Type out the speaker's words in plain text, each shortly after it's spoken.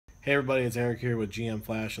Hey everybody, it's Eric here with GM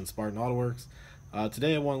Flash and Spartan Autoworx.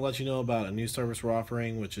 Today I want to let you know about a new service we're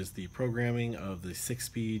offering, which is the programming of the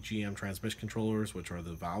 6-speed GM transmission controllers, which are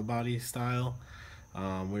the valve body style.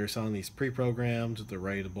 We are selling these pre-programmed. They're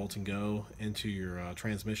ready to bolt and go into your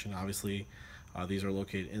transmission. Obviously, these are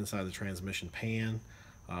located inside the transmission pan,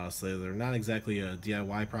 so they're not exactly a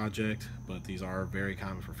DIY project, but these are very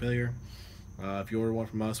common for failure. If you order one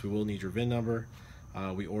from us, we will need your VIN number.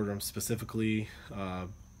 We order them specifically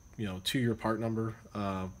to your part number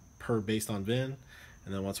based on VIN,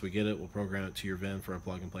 and then once we get it, we'll program it to your VIN for a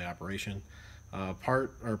plug and play operation.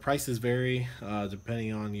 Part or prices vary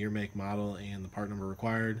depending on your make, model, and the part number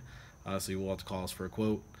required, so you will have to call us for a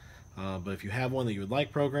quote. But if you have one that you would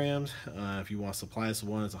like programmed, if you want to supply us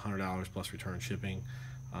one, it's $100 plus return shipping.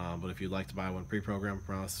 But if you'd like to buy one pre-programmed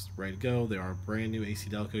from us, ready to go, they are brand new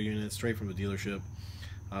ACDELCO units straight from the dealership.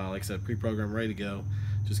 Like I said, pre-programmed, ready to go.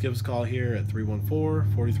 Just give us a call here at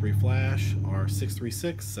 314-43-FLASH or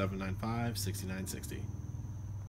 636-795-6960.